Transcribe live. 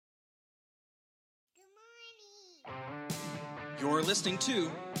You're listening to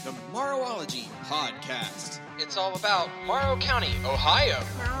the Morrowology Podcast. It's all about Morrow County, Ohio.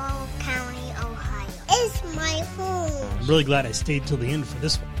 Morrow County, Ohio is my home. I'm really glad I stayed till the end for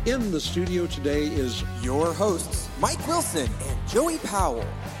this one. In the studio today is Your hosts, Mike Wilson and Joey Powell.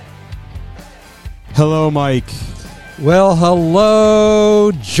 Hello, Mike. well,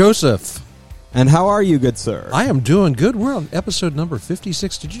 hello, Joseph. And how are you, good sir? I am doing good. We're on episode number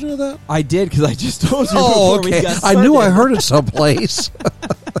 56. Did you know that? I did, because I just told you Oh, before we okay. got I started. knew I heard it someplace.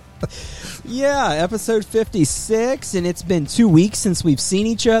 Yeah, episode 56, and it's been 2 weeks since we've seen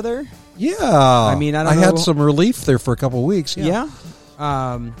each other. Yeah. I mean, I don't know. had some relief there for a couple of weeks. Yeah.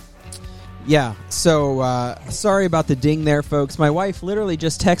 Yeah. So, sorry about the ding there, folks. My wife literally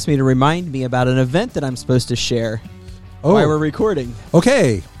just texted me to remind me about an event that I'm supposed to share while we're recording.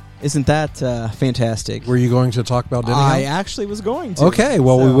 Okay. Isn't that fantastic? Were you going to talk about Denny I House? actually was going to. Okay.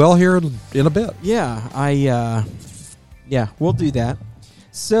 Well, we So- will hear in a bit. Yeah, we'll do that.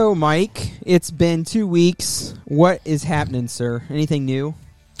 So, Mike, it's been 2 weeks. What is happening, sir? Anything new?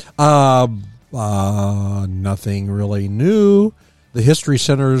 Nothing really new. The History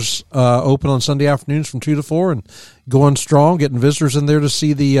Center's open on Sunday afternoons from 2 to 4 and going strong, getting visitors in there to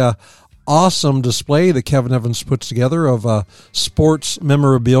see the awesome display that Kevin Evans puts together of sports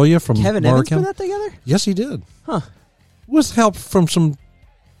memorabilia from Kevin Morrow Evans put County. that together? Yes, he did. Huh. With help from some,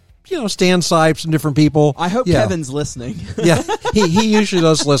 Stan Sipes and different people. I hope Yeah. Kevin's listening. Yeah, he usually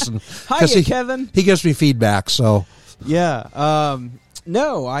does listen. Hiya, 'Cause Kevin. He gives me feedback, so. Yeah.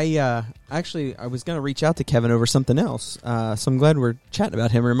 No, I was going to reach out to Kevin over something else. So I'm glad we're chatting about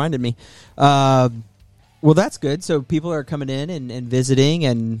him. It reminded me. Well, that's good. So people are coming in and visiting,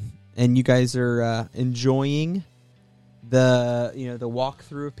 and you guys are enjoying the the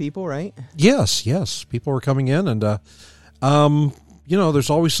walkthrough of people, right? Yes. People are coming in, and, there's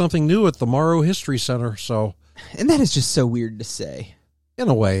always something new at the Morrow History Center, so. And that is just so weird to say. In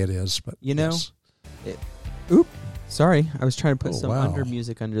a way it is, but. Yes. Yes. Sorry, I was trying to put Oh, some wow. under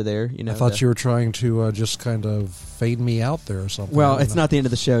music under there. I thought you were trying to just kind of fade me out there or something. Well, I don't it's know. not the end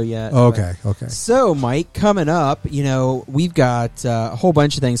of the show yet. Oh, but- okay. So, Mike, coming up, we've got a whole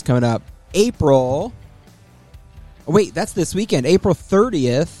bunch of things coming up. That's this weekend. April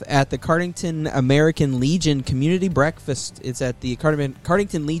 30th at the Cardington American Legion Community Breakfast. It's at the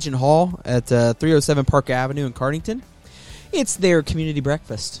Cardington Legion Hall at 307 Park Avenue in Cardington. It's their community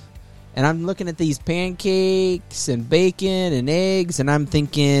breakfast. And I'm looking at these pancakes and bacon and eggs, and I'm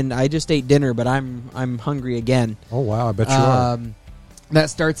thinking, I just ate dinner, but I'm hungry again. Oh, wow, I bet you are. That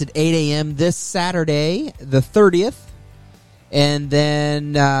starts at 8 a.m. this Saturday, the 30th. And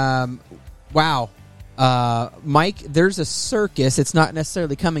then, Mike, there's a circus. It's not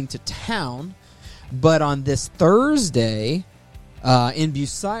necessarily coming to town, but on this Thursday in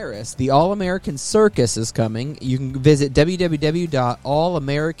Bucyrus, the All-American Circus is coming. You can visit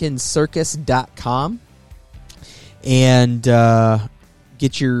www.allamericancircus.com and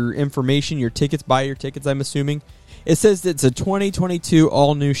get your information, your tickets, buy your tickets, I'm assuming. It says that it's a 2022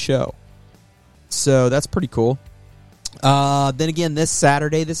 all-new show. So that's pretty cool. Then again, this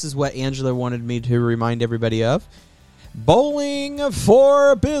Saturday, this is what Angela wanted me to remind everybody of. Bowling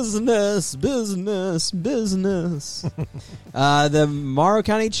for business. The Morrow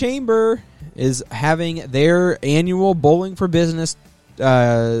County Chamber is having their annual Bowling for Business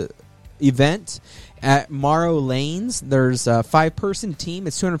event at Morrow Lanes. There's a 5-person team.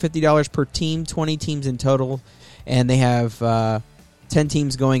 It's $250 per team, 20 teams in total. And they have 10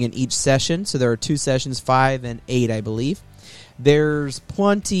 teams going in each session. So there are 2 sessions, 5 and 8, I believe. There's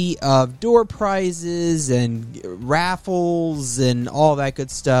plenty of door prizes and raffles and all that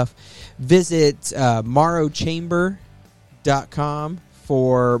good stuff. Visit morrowchamber.com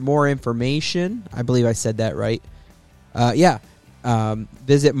for more information. I believe I said that right. Visit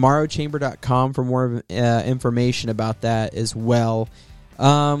morrowchamber.com for more information about that as well.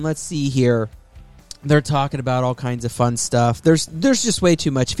 Let's see here. They're talking about all kinds of fun stuff. There's just way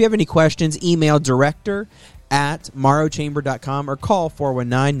too much. If you have any questions, email director@morrowchamber.com or call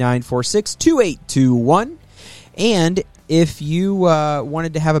 419-946-2821. And if you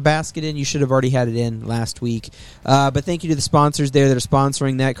wanted to have a basket in, you should have already had it in last week. But thank you to the sponsors there that are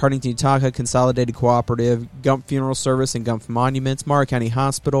sponsoring that. Cardington Utah Consolidated Cooperative, Gump Funeral Service and Gump Monuments, Morrow County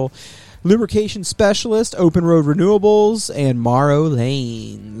Hospital, Lubrication Specialist, Open Road Renewables, and Morrow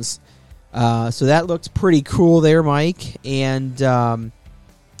Lanes. So that looked pretty cool there, Mike. And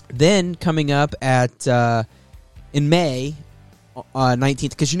then coming up at in May 19th,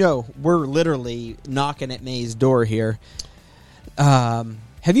 because we're literally knocking at May's door here. Have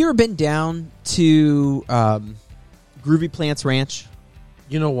you ever been down to Groovy Plants Ranch?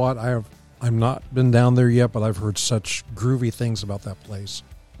 You know what? I have I've not been down there yet, but I've heard such groovy things about that place.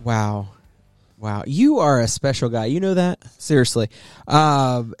 Wow. You are a special guy. You know that? Seriously.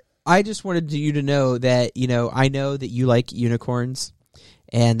 I just wanted you to know that, I know that you like unicorns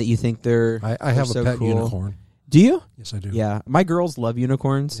and that you think they're I have so a pet cool. unicorn. Do you? Yes, I do. Yeah. My girls love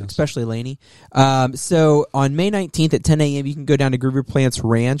unicorns, Yes. especially Lainey. So on May 19th at 10 a.m., you can go down to Groover Plants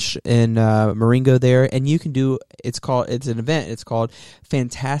Ranch in Marengo there, and you can do, it's an event. It's called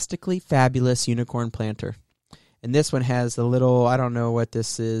Fantastically Fabulous Unicorn Planter. And this one has a little, I don't know what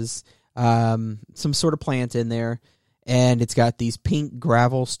this is, some sort of plant in there. And it's got these pink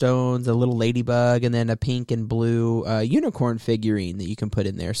gravel stones, a little ladybug, and then a pink and blue unicorn figurine that you can put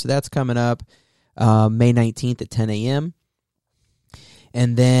in there. So that's coming up May 19th at 10 a.m.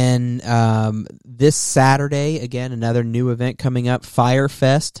 And then this Saturday, again, another new event coming up, Fire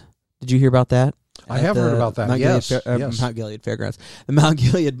Fest. Did you hear about that? I have heard about that. Yes. Mount Gilead Fairgrounds. The Mount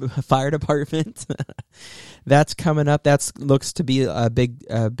Gilead Fire Department. That's coming up. That looks to be a big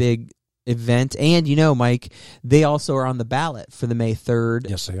event. And, Mike, they also are on the ballot for the May 3rd.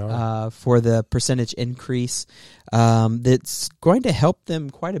 Yes, they are. For the percentage increase that's going to help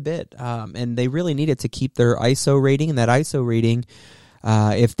them quite a bit. And they really need it to keep their ISO rating. And that ISO rating,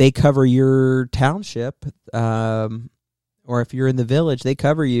 if they cover your township, or if you're in the village, they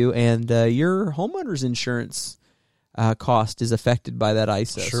cover you, and your homeowner's insurance cost is affected by that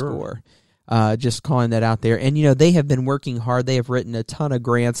ISO score. Just calling that out there. And, they have been working hard. They have written a ton of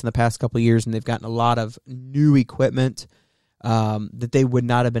grants in the past couple of years, and they've gotten a lot of new equipment that they would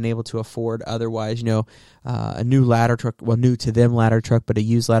not have been able to afford otherwise. A new ladder truck, well, new to them ladder truck, but a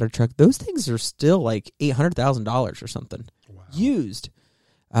used ladder truck. Those things are still like $800,000 or something. Wow. Used.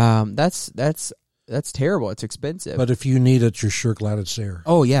 That's terrible. It's expensive. But if you need it, you're sure glad it's there.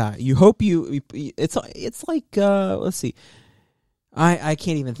 Oh yeah. You hope it's like let's see. I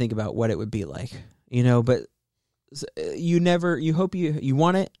can't even think about what it would be like, but you hope you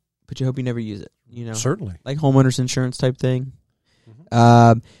want it, but you hope you never use it, Certainly. Like homeowners insurance type thing.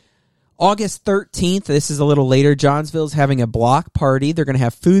 Mm-hmm. August 13th, this is a little later, Johnsville's having a block party. They're going to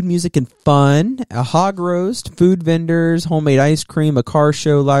have food, music, and fun, a hog roast, food vendors, homemade ice cream, a car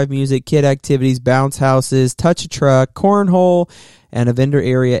show, live music, kid activities, bounce houses, touch a truck, cornhole, and a vendor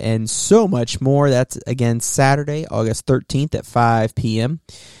area, and so much more. That's, again, Saturday, August 13th at 5 p.m.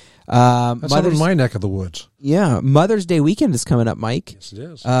 That's up in my neck of the woods. Yeah, Mother's Day weekend is coming up, Mike. Yes, it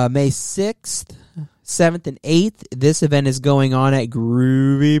is. May 6th, 7th, and 8th. This event is going on at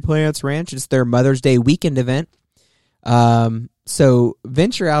Groovy Plants Ranch. It's their Mother's Day weekend event. So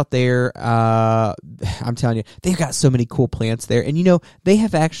venture out there. I'm telling you, they've got so many cool plants there. And, they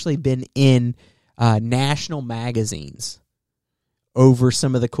have actually been in national magazines over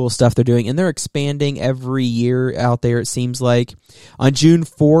some of the cool stuff they're doing, and they're expanding every year out there, it seems like. On June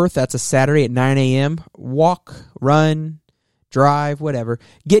 4th, that's a Saturday at 9 a.m., walk, run, drive, whatever.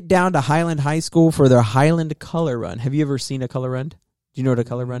 Get down to Highland High School for their Highland Color Run. Have you ever seen a color run? Do you know what a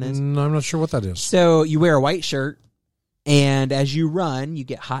color run is? No, I'm not sure what that is. So you wear a white shirt, and as you run, you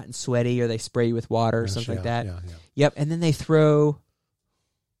get hot and sweaty, or they spray you with water or something like that. Yeah. Yep, and then they throw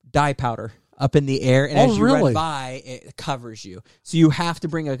dye powder up in the air, and as you run by, it covers you. So you have to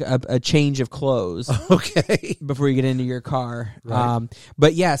bring a change of clothes before you get into your car. Right.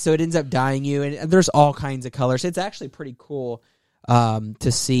 But yeah, so it ends up dyeing you, and there's all kinds of colors. It's actually pretty cool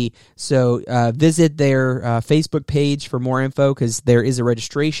to see. So visit their Facebook page for more info, because there is a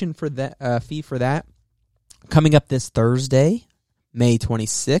registration for that fee for that. Coming up this Thursday, May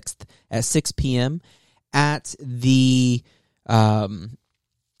 26th at 6 p.m. at the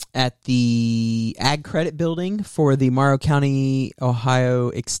Ag Credit Building for the Morrow County, Ohio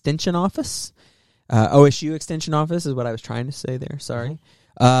Extension Office. OSU Extension Office is what I was trying to say there. Sorry.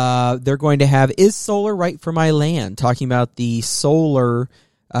 They're going to have Is Solar Right for My Land? Talking about the solar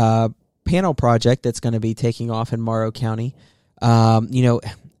panel project that's going to be taking off in Morrow County.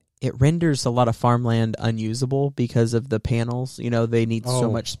 It renders a lot of farmland unusable because of the panels. They need so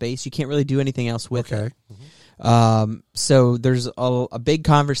much space. You can't really do anything else with it. Mm-hmm. So there's a big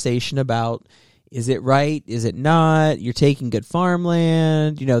conversation about, is it right? Is it not? You're taking good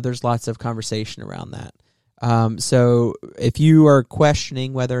farmland. There's lots of conversation around that. So if you are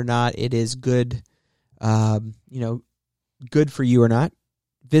questioning whether or not it is good, good for you or not,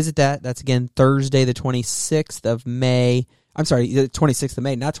 visit that. That's again Thursday, the 26th of May. I'm sorry, the 26th of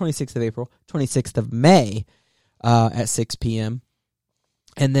May, not 26th of April, 26th of May, at 6 p.m.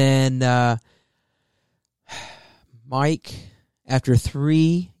 And then, Mike, after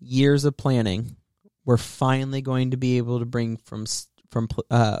 3 years of planning, we're finally going to be able to bring from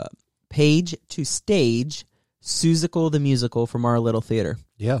page to stage Seussical the Musical from our Little Theater.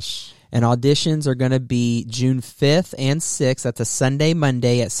 Yes. And auditions are going to be June 5th and 6th. That's a Sunday,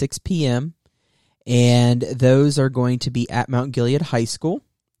 Monday at 6 p.m. And those are going to be at Mount Gilead High School.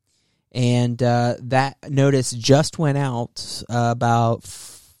 And that notice just went out about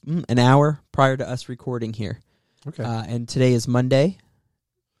an hour prior to us recording here. Okay. And today is Monday,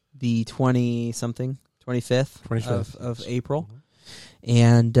 the 25th of April.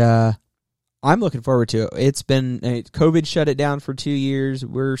 And I'm looking forward to it. It's been COVID shut it down for 2 years.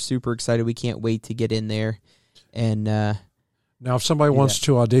 We're super excited. We can't wait to get in there. And now, if somebody wants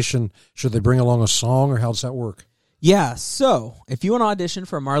to audition, should they bring along a song, or how does that work? Yeah, so if you want to audition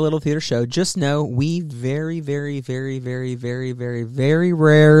for Our Little Theater Show, just know we very, very, very, very, very, very, very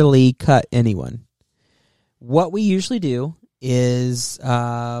rarely cut anyone. What we usually do is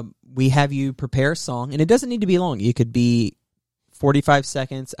we have you prepare a song, and it doesn't need to be long. You could be 45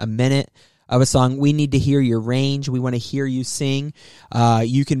 seconds, a minute of a song. We need to hear your range. We want to hear you sing.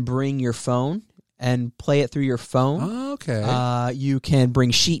 You can bring your phone and play it through your phone. Oh, okay. You can bring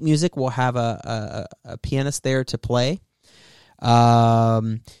sheet music. We'll have a pianist there to play.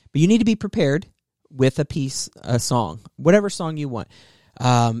 But you need to be prepared with a song, whatever song you want.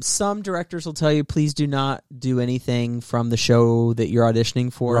 Some directors will tell you, please do not do anything from the show that you're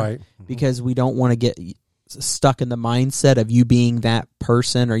auditioning for, right? Because we don't want to get stuck in the mindset of you being that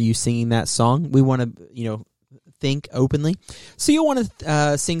person or you singing that song. We want to, think openly. So you'll want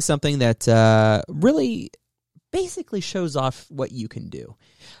to sing something that really basically shows off what you can do.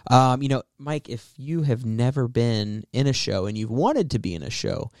 Mike, if you have never been in a show and you've wanted to be in a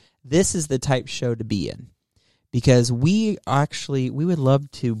show, this is the type show to be in. Because we would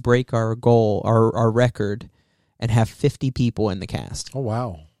love to break our goal, our record, and have 50 people in the cast. Oh,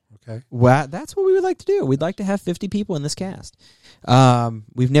 wow. Okay. Well, that's what we would like to do. We'd like to have 50 people in this cast.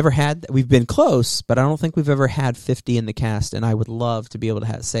 We've been close, but I don't think we've ever had 50 in the cast, and I would love to be able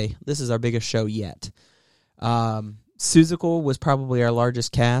to say, this is our biggest show yet. Seussical was probably our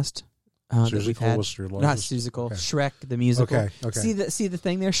largest cast. That we've had. Was your largest? Not Seussical, okay. Shrek the musical. Okay. See the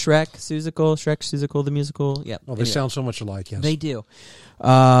thing there? Shrek, Seussical the musical. Yep. Oh, they sound so much alike. Yes, they do.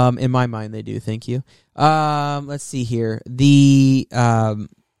 In my mind, they do. Thank you. Let's see here.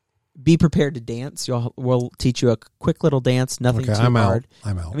 Be prepared to dance. We'll teach you a quick little dance. Nothing too hard.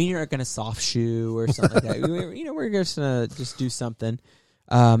 I'm out. I mean, you're not going to soft shoe or something like that. We're just going to just do something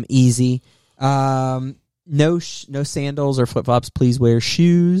easy. No sandals or flip-flops. Please wear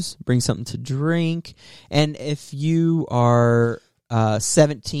shoes. Bring something to drink. And if you are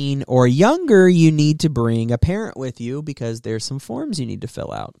 17 or younger, you need to bring a parent with you because there's some forms you need to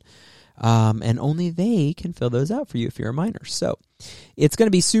fill out. And only they can fill those out for you if you're a minor. So it's going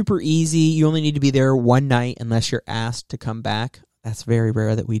to be super easy. You only need to be there one night unless you're asked to come back. That's very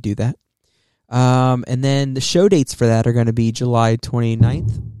rare that we do that. And then the show dates for that are going to be July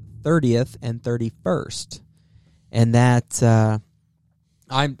 29th, 30th, and 31st. And that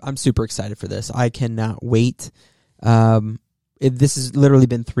I'm super excited for this. I cannot wait. This has literally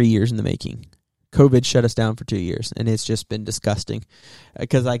been 3 years in the making. COVID shut us down for 2 years, and it's just been disgusting.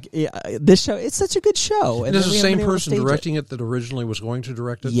 Because this show, it's such a good show. And is the same person directing it that originally was going to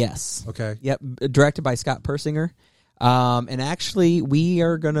direct it? Yes. Okay. Yep. Directed by Scott Persinger. And actually, we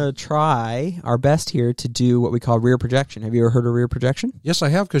are going to try our best here to do what we call rear projection. Have you ever heard of rear projection? Yes, I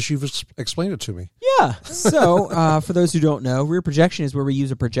have, because you've explained it to me. Yeah. So, for those who don't know, rear projection is where we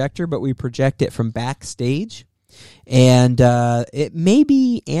use a projector, but we project it from backstage. And it may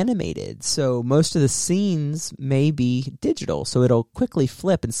be animated, so most of the scenes may be digital, so it'll quickly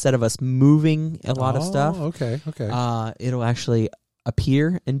flip instead of us moving a lot of stuff. Okay. It'll actually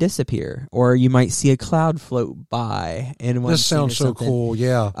appear and disappear, or you might see a cloud float by. And this sounds so cool.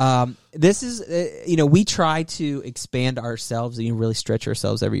 Yeah. This is we try to expand ourselves and really stretch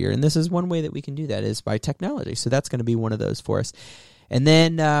ourselves every year, and this is one way that we can do that is by technology. So that's going to be one of those for us. And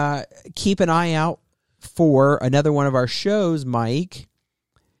then keep an eye out for another one of our shows, Mike,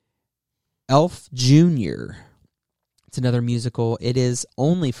 Elf Jr. It's another musical. It is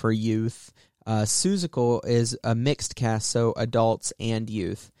only for youth. Seussical is a mixed cast, so adults and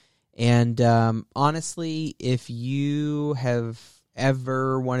youth. And honestly, if you have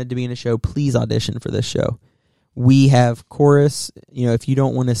ever wanted to be in a show, please audition for this show. We have chorus. If you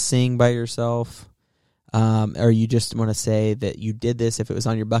don't want to sing by yourself, or you just want to say that you did this, if it was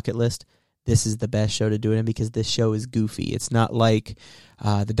on your bucket list, this is the best show to do it in because this show is goofy. It's not like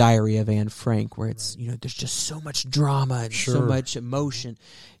The Diary of Anne Frank where it's, there's just so much drama and so much emotion.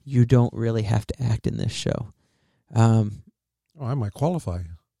 You don't really have to act in this show. I might qualify.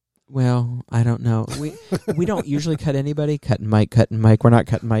 Well, I don't know. We don't usually cut anybody. Cutting Mike. We're not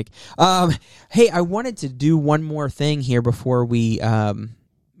cutting Mike. Hey, I wanted to do one more thing here before we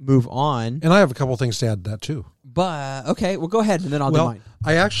move on. And I have a couple things to add to that, too. But, okay, well, go ahead, and then I'll do mine.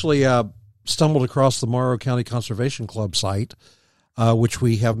 I actually stumbled across the Morrow County Conservation Club site, which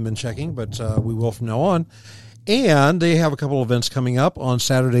we haven't been checking, but we will from now on. And they have a couple events coming up on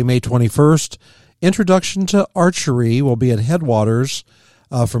Saturday, May 21st. Introduction to Archery will be at Headwaters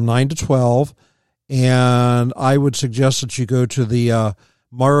from 9 to 12. And I would suggest that you go to the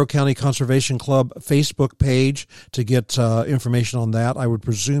Morrow County Conservation Club Facebook page to get information on that. I would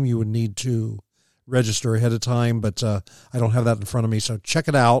presume you would need to register ahead of time, but I don't have that in front of me, so check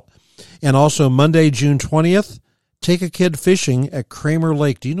it out. And also Monday, June 20th, take a kid fishing at Kramer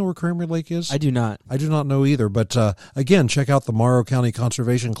Lake. Do you know where Kramer Lake is? I do not. I do not know either, but again, check out the Morrow County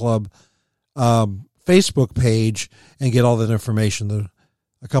Conservation Club Facebook page and get all that information.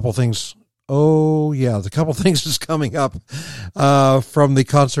 A couple things. Oh, yeah, the couple things is coming up from the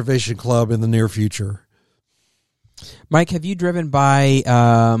Conservation Club in the near future. Mike, have you driven by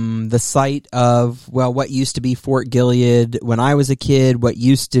the site of, what used to be Fort Gilead when I was a kid, what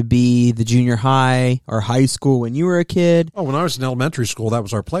used to be the junior high or high school when you were a kid? Oh, when I was in elementary school, that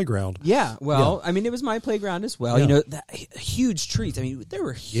was our playground. Yeah, I mean, it was my playground as well. Yeah. You know, that huge trees. I mean, there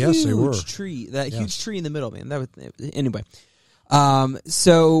were huge trees. That huge tree in the middle, man. That was, anyway.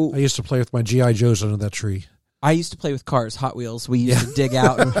 So I used to play with my G.I. Joes under that tree. I used to play with cars, Hot Wheels. We used to dig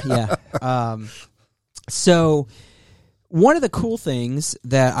out. So one of the cool things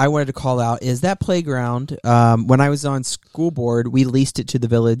that I wanted to call out is that playground. When I was on school board, we leased it to the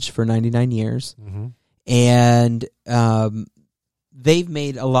village for 99 years, and they've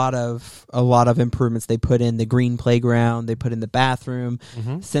made a lot of improvements. They put in the green playground. They put in the bathroom.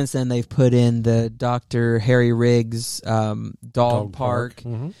 Since then, they've put in the Dr. Harry Riggs dog park.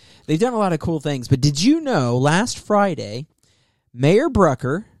 They've done a lot of cool things. But did you know last Friday, Mayor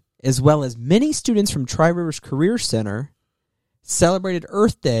Brucker, as well as many students from Tri-Rivers Career Center, celebrated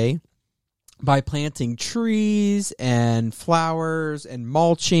Earth Day by planting trees and flowers and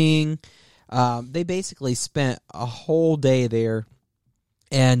mulching. They basically spent a whole day there,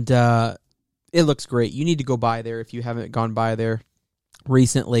 and it looks great. You need to go by there if you haven't gone by there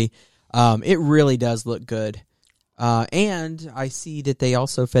recently. It really does look good. And I see that they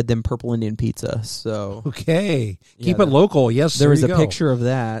also fed them Purple Indian pizza. So okay, keep it local. Yes, there was a picture of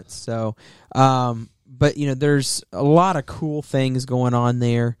that. So, but there's a lot of cool things going on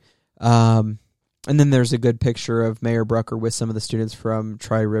there. And then there's a good picture of Mayor Brucker with some of the students from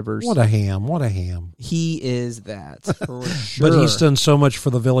Tri-Rivers. What a ham. He is that, for sure. But he's done so much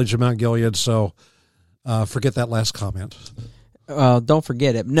for the village of Mount Gilead, so forget that last comment. Don't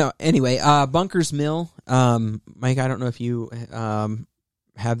forget it. No, anyway, Bunker's Mill. Mike, I don't know if you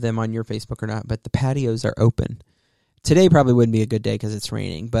have them on your Facebook or not, but the patios are open. Today probably wouldn't be a good day because it's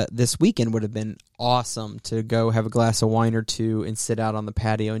raining, but this weekend would have been awesome to go have a glass of wine or two and sit out on the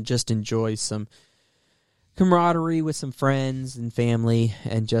patio and just enjoy some camaraderie with some friends and family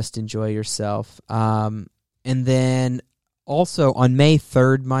and just enjoy yourself. And then also on May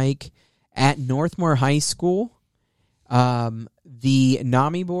 3rd, Mike, at Northmore High School, the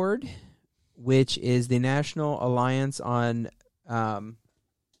NAMI board, which is the National Alliance on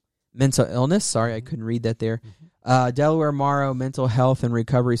Mental Illness. Sorry, I couldn't read that there. Delaware Morrow Mental Health and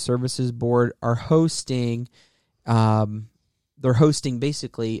Recovery Services Board are hosting. They're hosting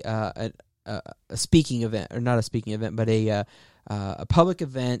basically a speaking event, or not a speaking event, but a public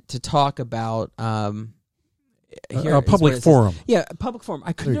event to talk about a public forum. Yeah, a public forum.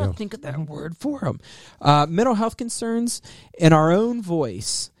 I could not think of that word, forum. Mental health concerns in our own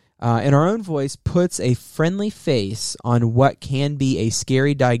voice. Puts a friendly face on what can be a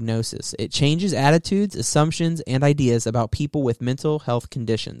scary diagnosis. It changes attitudes, assumptions, and ideas about people with mental health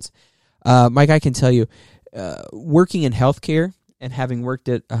conditions. Mike, I can tell you, working in healthcare and having worked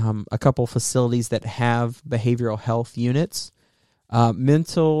at a couple facilities that have behavioral health units,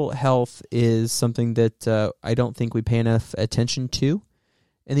 mental health is something that I don't think we pay enough attention to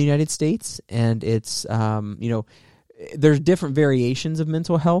in the United States, and it's there's different variations of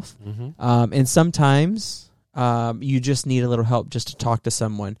mental health, and sometimes you just need a little help just to talk to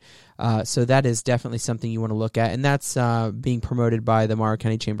someone. So that is definitely something you want to look at, and that's being promoted by the Morrow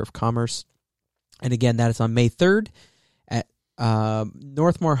County Chamber of Commerce. And again, that is on May 3rd at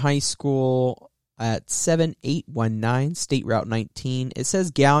Northmore High School at 7819 State Route 19. It says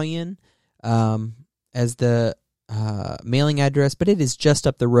Galleon as the mailing address, but it is just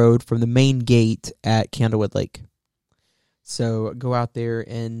up the road from the main gate at Candlewood Lake. So go out there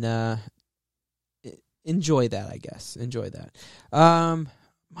and enjoy that, I guess. Enjoy that.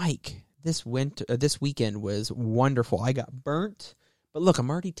 Mike, this weekend was wonderful. I got burnt, but look, I'm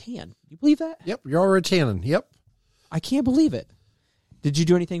already tan. You believe that? Yep, you're already tanning. Yep. I can't believe it. Did you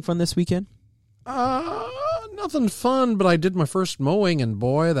do anything fun this weekend? Nothing fun, but I did my first mowing, and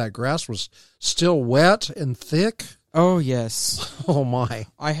boy, that grass was still wet and thick. Oh, yes. Oh, my.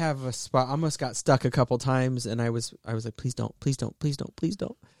 I have a spot. I almost got stuck a couple times, and I was like, please don't.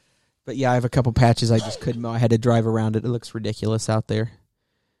 But yeah, I have a couple patches I just couldn't mow. I had to drive around it. It looks ridiculous out there.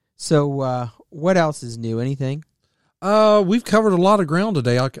 So what else is new? Anything? We've covered a lot of ground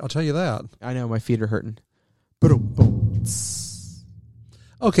today, I'll tell you that. I know, my feet are hurting.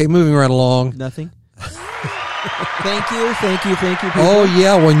 Okay, moving right along. Nothing? Thank you. People. Oh,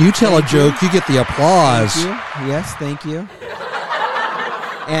 yeah, when you tell a joke, you get the applause. Thank you. Yes, thank you.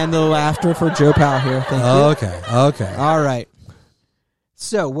 And the laughter for Joe Powell here. Thank you. Okay. All right.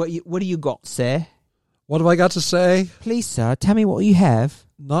 So, what do you got, sir? What have I got to say? Please, sir, tell me what you have.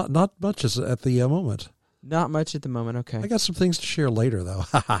 Not much at the moment. Not much at the moment, okay. I got some things to share later, though.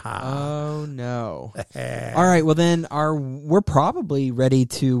 Oh, no. All right, well, then we're probably ready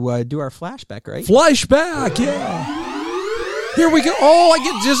to do our flashback, right? Flashback, yeah. Here we go. Oh, I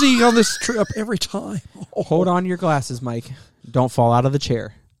get dizzy on this trip every time. Oh. Hold on to your glasses, Mike. Don't fall out of the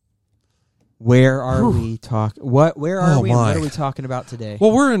chair. Where are we talking? Where are we? And what are we talking about today?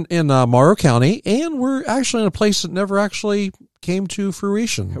 Well, we're in Morrow County, and we're actually in a place that never actually came to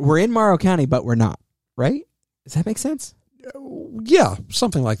fruition. We're in Morrow County, but we're not. Right? Does that make sense? Yeah,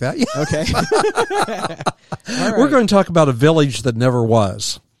 something like that. Yeah. Okay. All right. We're going to talk about a village that never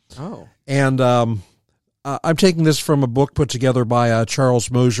was. Oh. And I'm taking this from a book put together by Charles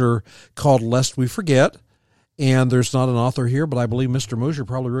Mosier called Lest We Forget. And there's not an author here, but I believe Mr. Mosier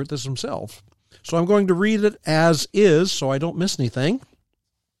probably wrote this himself. So I'm going to read it as is so I don't miss anything.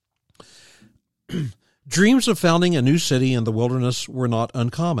 Dreams of founding a new city in the wilderness were not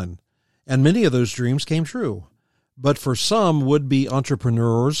uncommon. And many of those dreams came true. But for some would-be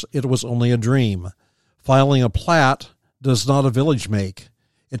entrepreneurs, it was only a dream. Filing a plat does not a village make.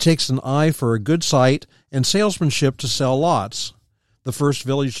 It takes an eye for a good site and salesmanship to sell lots. The first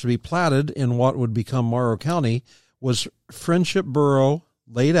village to be platted in what would become Morrow County was Friendship Borough,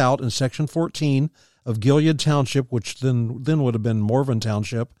 laid out in Section 14 of Gilead Township, which then would have been Morven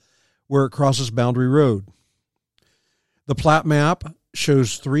Township, where it crosses Boundary Road. The plat map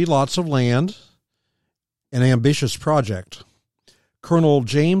shows 3 lots of land, an ambitious project. Colonel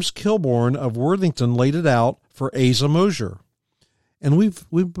James Kilbourne of Worthington laid it out for Asa Mosier. And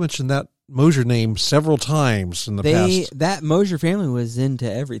we've mentioned that Mosier name several times in the past. That Mosier family was into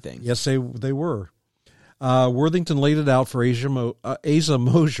everything. Yes, they were. Worthington laid it out for Asa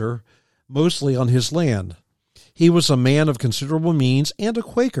Mosier, mostly on his land. He was a man of considerable means and a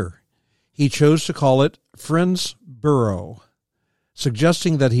Quaker. He chose to call it Friendsboro,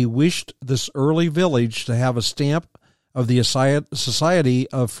 suggesting that he wished this early village to have a stamp of the Society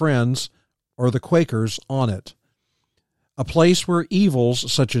of Friends, or the Quakers, on it. A place where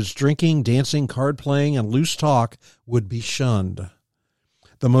evils such as drinking, dancing, card-playing, and loose talk would be shunned.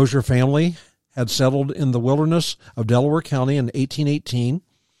 The Mosier family had settled in the wilderness of Delaware County in 1818.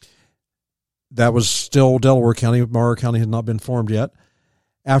 That was still Delaware County. Morrow County had not been formed yet.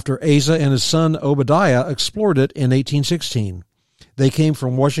 After Asa and his son Obadiah explored it in 1816. They came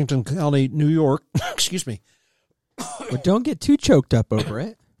from Washington County, New York. Excuse me. But don't get too choked up over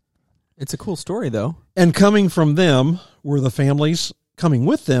it. It's a cool story, though. And coming with them were the families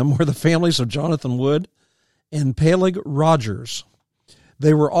of Jonathan Wood and Peleg Rogers.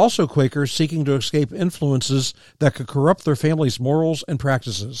 They were also Quakers seeking to escape influences that could corrupt their family's morals and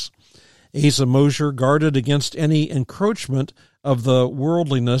practices. Asa Mosier guarded against any encroachment of the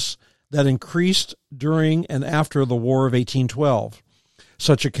worldliness that increased during and after the War of 1812.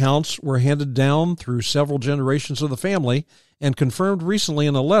 Such accounts were handed down through several generations of the family and confirmed recently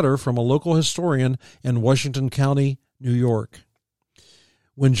in a letter from a local historian in Washington County, New York.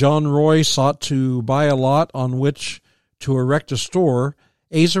 When John Roy sought to buy a lot on which to erect a store,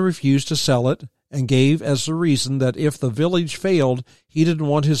 Asa refused to sell it and gave as the reason that if the village failed, he didn't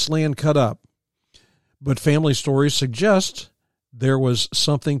want his land cut up. But family stories suggest there was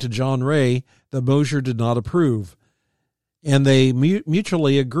something to John Ray that Mosier did not approve, and they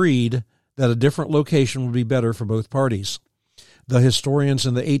mutually agreed that a different location would be better for both parties. The historians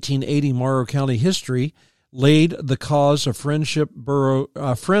in the 1880 Morrow County history laid the cause of Friendsboro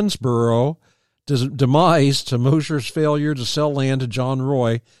demise to Mosier's failure to sell land to John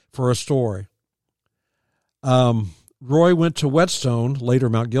Roy for a store. Roy went to Whetstone, later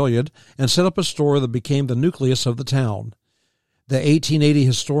Mount Gilead, and set up a store that became the nucleus of the town. The 1880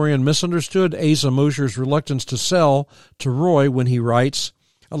 historian misunderstood Asa Mosier's reluctance to sell to Roy when he writes,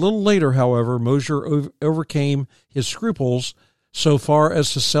 "A little later, however, Mosier overcame his scruples so far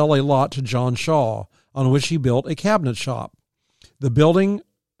as to sell a lot to John Shaw, on which he built a cabinet shop. The building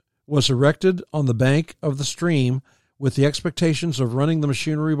was erected on the bank of the stream with the expectations of running the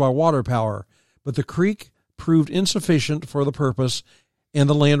machinery by water power, but the creek proved insufficient for the purpose, and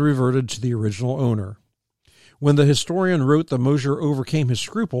the land reverted to the original owner. When the historian wrote that Mosier overcame his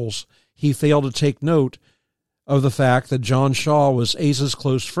scruples, he failed to take note of the fact that John Shaw was Asa's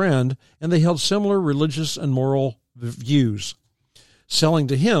close friend, and they held similar religious and moral views. Selling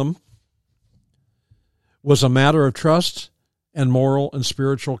to him was a matter of trust and moral and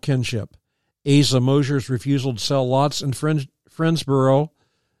spiritual kinship. Asa Mosier's refusal to sell lots in Friendsboro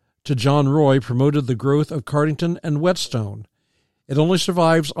to John Roy promoted the growth of Cardington and Whetstone. It only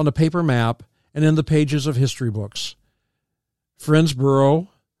survives on a paper map and in the pages of history books. Friendsboro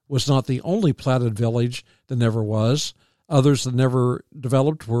was not the only platted village that never was. Others that never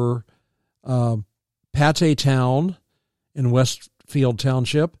developed were Pate Town in Westfield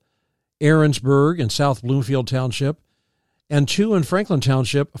Township, Aaronsburg in South Bloomfield Township, and two in Franklin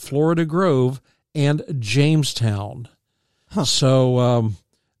Township, Florida Grove, and Jamestown. Huh. So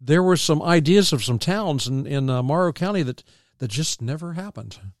there were some ideas of some towns in Morrow County that just never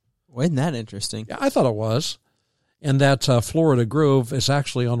happened. Wasn't that interesting? Yeah, I thought it was. And that Florida Grove is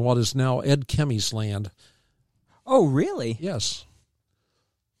actually on what is now Ed Kemmy's land. Oh, really? Yes.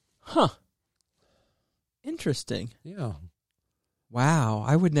 Huh. Interesting. Yeah. Wow.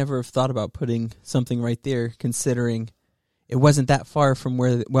 I would never have thought about putting something right there, considering it wasn't that far from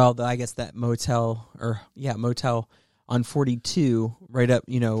where, I guess that motel on 42, right up,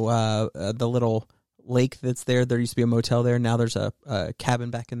 the little lake that's there. There used to be a motel there. Now there's a cabin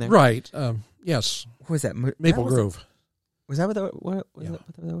back in there. Right. Yes. What was that? Maple Grove. Was that what that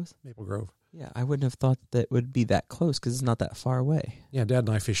was? Maple Grove. Yeah, I wouldn't have thought that would be that close because it's not that far away. Yeah, Dad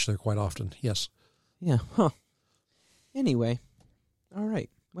and I fish there quite often. Yes. Yeah. Huh. Anyway. All right.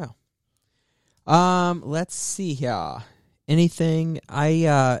 Well. Let's see here. Anything?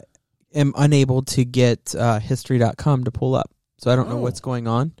 I am unable to get history.com to pull up, so I don't know what's going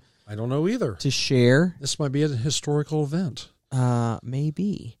on. I don't know either. To share. This might be a historical event.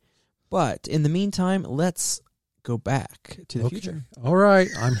 Maybe. But in the meantime, let's go back to the future. All right.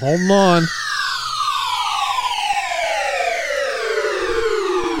 I'm holding on.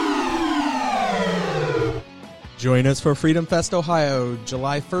 Join us for Freedom Fest Ohio,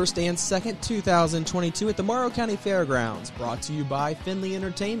 July 1st and 2nd, 2022 at the Morrow County Fairgrounds, brought to you by Finley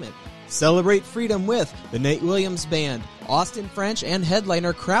Entertainment. Celebrate freedom with the Nate Williams Band, Austin French, and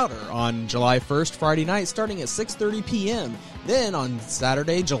headliner Crowder on July 1st, Friday night, starting at 6:30 p.m. Then on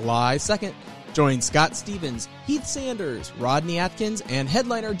Saturday, July 2nd, join Scott Stevens, Heath Sanders, Rodney Atkins, and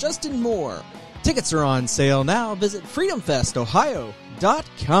headliner Justin Moore. Tickets are on sale now. Visit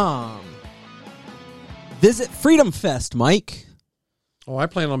freedomfestohio.com. Visit Freedom Fest, Mike. Oh, I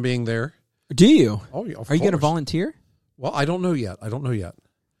plan on being there. Do you? Oh, yeah, of Are you going to course. volunteer? Well, I don't know yet.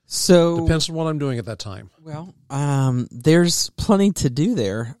 So Depends on what I'm doing at that time. Well, there's plenty to do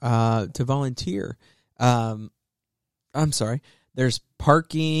there to volunteer. I'm sorry. There's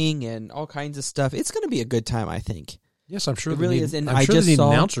parking and all kinds of stuff. It's going to be a good time, I think. Yes, I'm sure. It really is. And I'm I sure just they need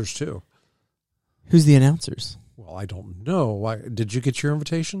saw announcers too. Who's the announcers? Well, I don't know. Did you get your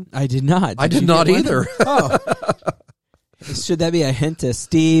invitation? I did not. I did you not get one? either. Oh, should that be a hint to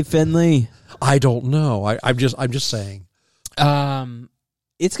Steve Finley? I don't know. I'm just saying.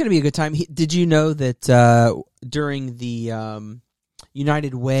 It's going to be a good time. Did you know that during the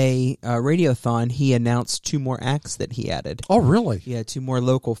United Way Radiothon, he announced 2 more acts that he added? Oh, really? Yeah, 2 more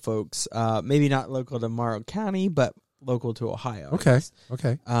local folks. Maybe not local to Morrow County, but local to Ohio. Okay.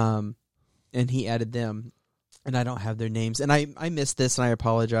 Okay. And he added them, and I don't have their names. And I missed this, and I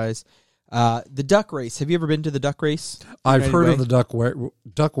apologize. The duck race. Have you ever been to the duck race? I've heard of the duck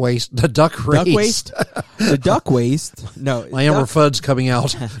race. The duck race. Duck waste? The duck waste? No. My Amber Fudd's coming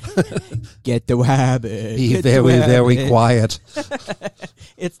out. Get the wabbit. Be very quiet.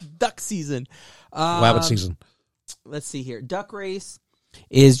 It's duck season. Wabbit season. Let's see here. Duck race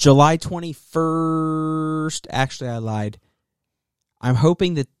is July 21st. Actually, I lied. I'm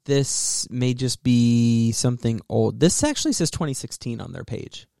hoping that this may just be something old. This actually says 2016 on their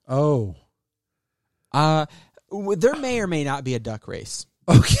page. Oh. There may or may not be a duck race.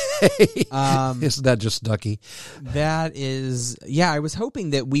 Okay. Isn't that just ducky? That is, yeah, I was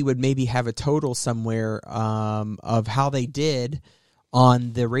hoping that we would maybe have a total somewhere of how they did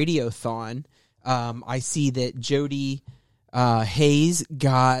on the Radiothon. I see that Jody Hayes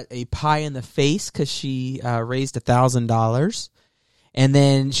got a pie in the face because she raised $1,000. And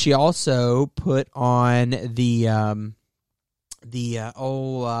then she also put on the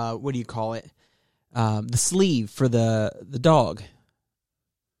what do you call it? The sleeve for the dog,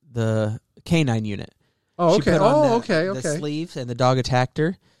 the canine unit. Oh, She okay. put on Okay. the sleeve, and the dog attacked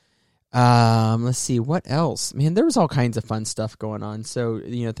her. Let's see what else. Man, there was all kinds of fun stuff going on. So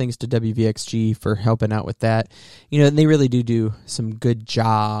thanks to WVXG for helping out with that. And they really do some good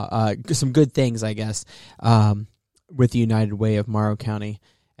some good things, I guess, with the United Way of Morrow County.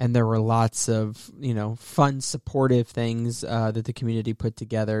 And there were lots of fun, supportive things that the community put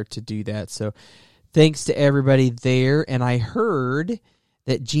together to do that. So thanks to everybody there. And I heard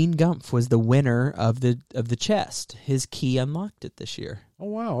that Gene Gumpf was the winner of the chest. His key unlocked it this year. Oh,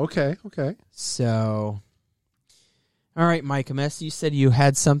 wow. Okay. So, all right, Mike Amos, you said you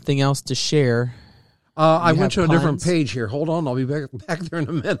had something else to share. I went to a different puns? page here. Hold on. I'll be back there in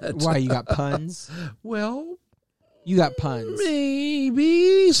a minute. Why, you got puns? Well, You got puns.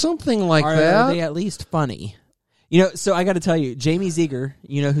 maybe something like Are that. they at least funny? So I got to tell you, Jamie Zeger,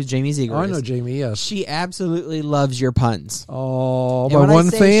 you know who Jamie Zeger I is? know Jamie, yes. She absolutely loves your puns. Oh, And my when I one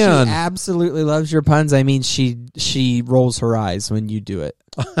say fan. She absolutely loves your puns. I mean, she rolls her eyes when you do it.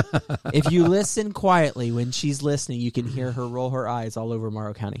 If you listen quietly when she's listening, you can hear her roll her eyes all over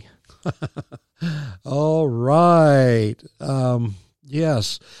Morrow County. All right.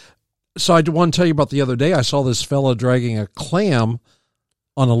 Yes. So I want to tell you about the other day. I saw this fella dragging a clam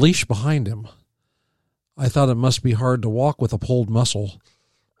on a leash behind him. I thought it must be hard to walk with a pulled muscle.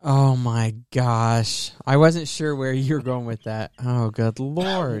 Oh my gosh. I wasn't sure where you were going with that. Oh, good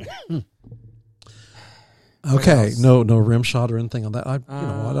Lord. Okay, else? no rim shot or anything on that. What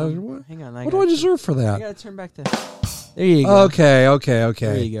Hang on. do I deserve for I that? got to turn back to... There you go. Okay.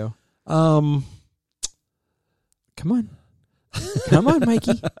 There you go. Um. Come on. Come on,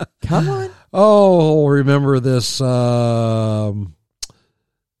 Mikey. Come on. Oh, remember this.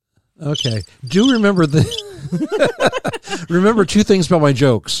 Okay. Do remember the. Remember two things about my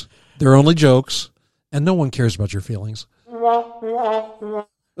jokes. They're only jokes, and no one cares about your feelings. All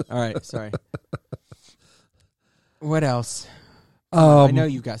right, sorry. What else? I know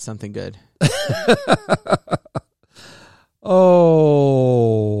you've got something good.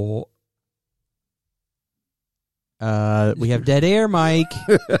 Oh. We have dead air, Mike.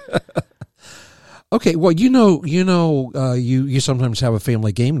 Okay, well, you sometimes have a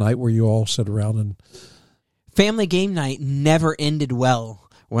family game night where you all sit around and... Family game night never ended well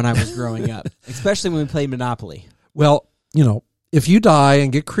when I was growing up, especially when we played Monopoly. Well, if you die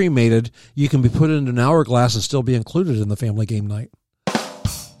and get cremated, you can be put into an hourglass and still be included in the family game night.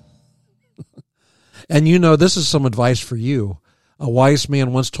 And this is some advice for you. A wise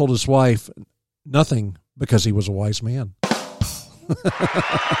man once told his wife nothing because he was a wise man.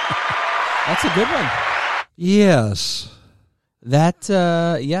 That's a good one. Yes. That's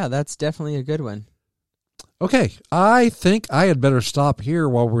definitely a good one. Okay, I think I had better stop here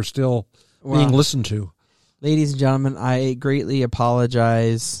while we're still being listened to. Ladies and gentlemen, I greatly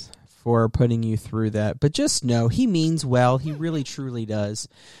apologize for putting you through that. But just know, he means well. He really, truly does.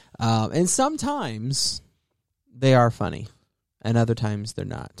 And sometimes they are funny, and other times they're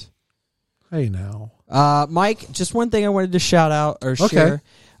not. Hey, now. Mike, just one thing I wanted to shout out or share.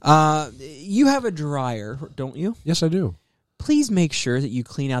 You have a dryer, don't you? Yes, I do. Please make sure that you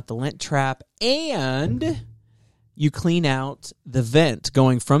clean out the lint trap and you clean out the vent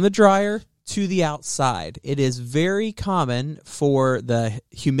going from the dryer to the outside. It is very common for the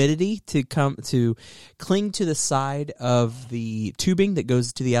humidity to cling to the side of the tubing that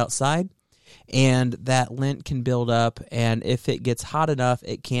goes to the outside, and that lint can build up, and if it gets hot enough,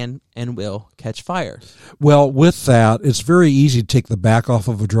 it can and will catch fire. Well, with that, it's very easy to take the back off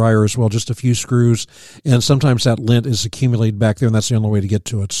of a dryer as well, just a few screws, and sometimes that lint is accumulated back there, and that's the only way to get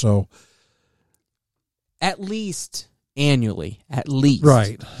to it. So, at least annually,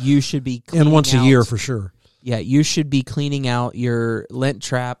 right, you should be cleaning and once a out, year for sure. Yeah, you should be cleaning out your lint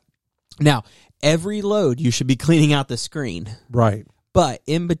trap. Now, every load, you should be cleaning out the screen. Right. But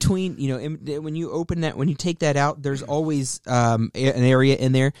in between, when you open that, when you take that out, there's always an area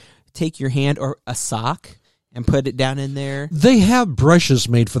in there. Take your hand or a sock and put it down in there. They have brushes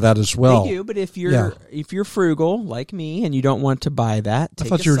made for that as well. They do, but if you're frugal like me and you don't want to buy that, I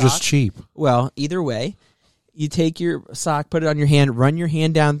thought you were just cheap. Well, either way, you take your sock, put it on your hand, run your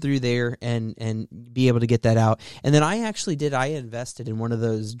hand down through there, and be able to get that out. And then I invested in one of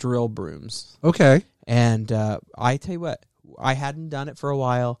those drill brooms. Okay. And I tell you what, I hadn't done it for a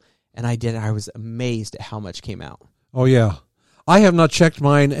while, and I did. I was amazed at how much came out. Oh, yeah. I have not checked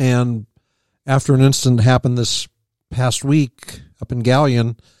mine, and after an incident happened this past week up in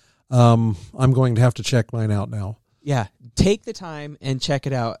Galleon, I'm going to have to check mine out now. Yeah, take the time and check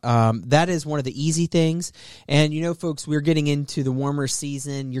it out. That is one of the easy things. And, folks, we're getting into the warmer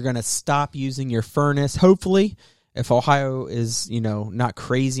season. You're going to stop using your furnace, hopefully, if Ohio is, not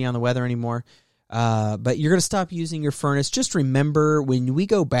crazy on the weather anymore. But you're going to stop using your furnace. Just remember, when we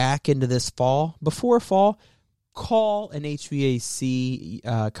go back into this fall, before fall, call an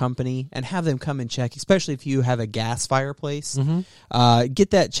HVAC company and have them come and check, especially if you have a gas fireplace.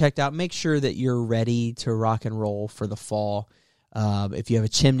 Get that checked out. Make sure that you're ready to rock and roll for the fall. If you have a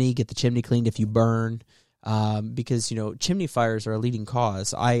chimney, get the chimney cleaned if you burn. Because, chimney fires are a leading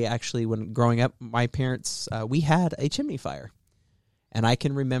cause. I actually, when growing up, my parents, we had a chimney fire. And I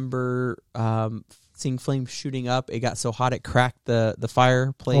can remember seeing flames shooting up. It got so hot it cracked the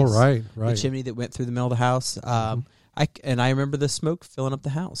fireplace. Oh, right. The chimney that went through the middle of the house. I remember the smoke filling up the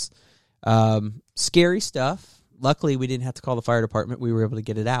house. Scary stuff. Luckily, we didn't have to call the fire department. We were able to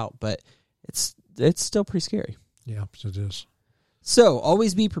get it out, but it's still pretty scary. Yeah, it is. So,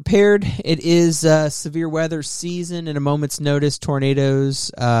 always be prepared. It is severe weather season. In a moment's notice,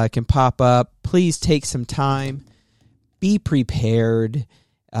 tornadoes can pop up. Please take some time. Be prepared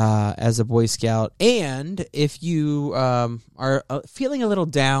as a Boy Scout. And if you are feeling a little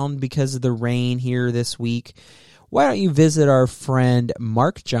down because of the rain here this week, why don't you visit our friend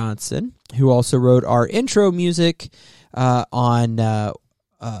Mark Johnson, who also wrote our intro music on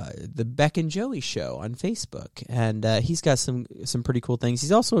the Beck and Joey Show on Facebook. And he's got some pretty cool things.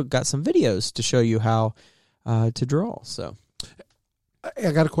 He's also got some videos to show you how to draw. So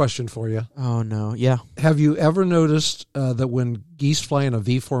I got a question for you. Oh, no. Yeah. Have you ever noticed that when geese fly in a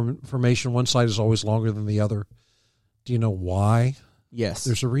V formation, one side is always longer than the other? Do you know why? Yes.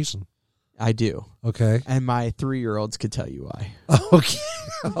 There's a reason. I do. Okay. And my 3-year-olds could tell you why. Okay.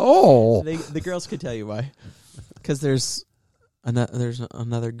 Oh. The girls could tell you why. Because there's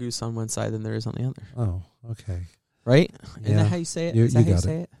another goose on one side than there is on the other. Oh, okay. Right? Yeah. Isn't that how you say it? You Is that how you got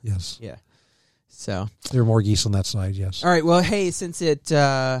say it? Yes. Yeah. So There are more geese on that side, yes. all right. Well, hey, since it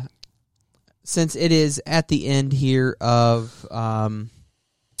is at the end here of the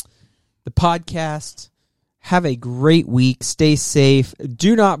podcast, have a great week. Stay safe.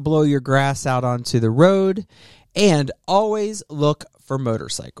 Do not blow your grass out onto the road, and always look for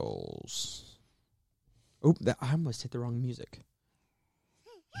motorcycles. Oh, I almost hit the wrong music.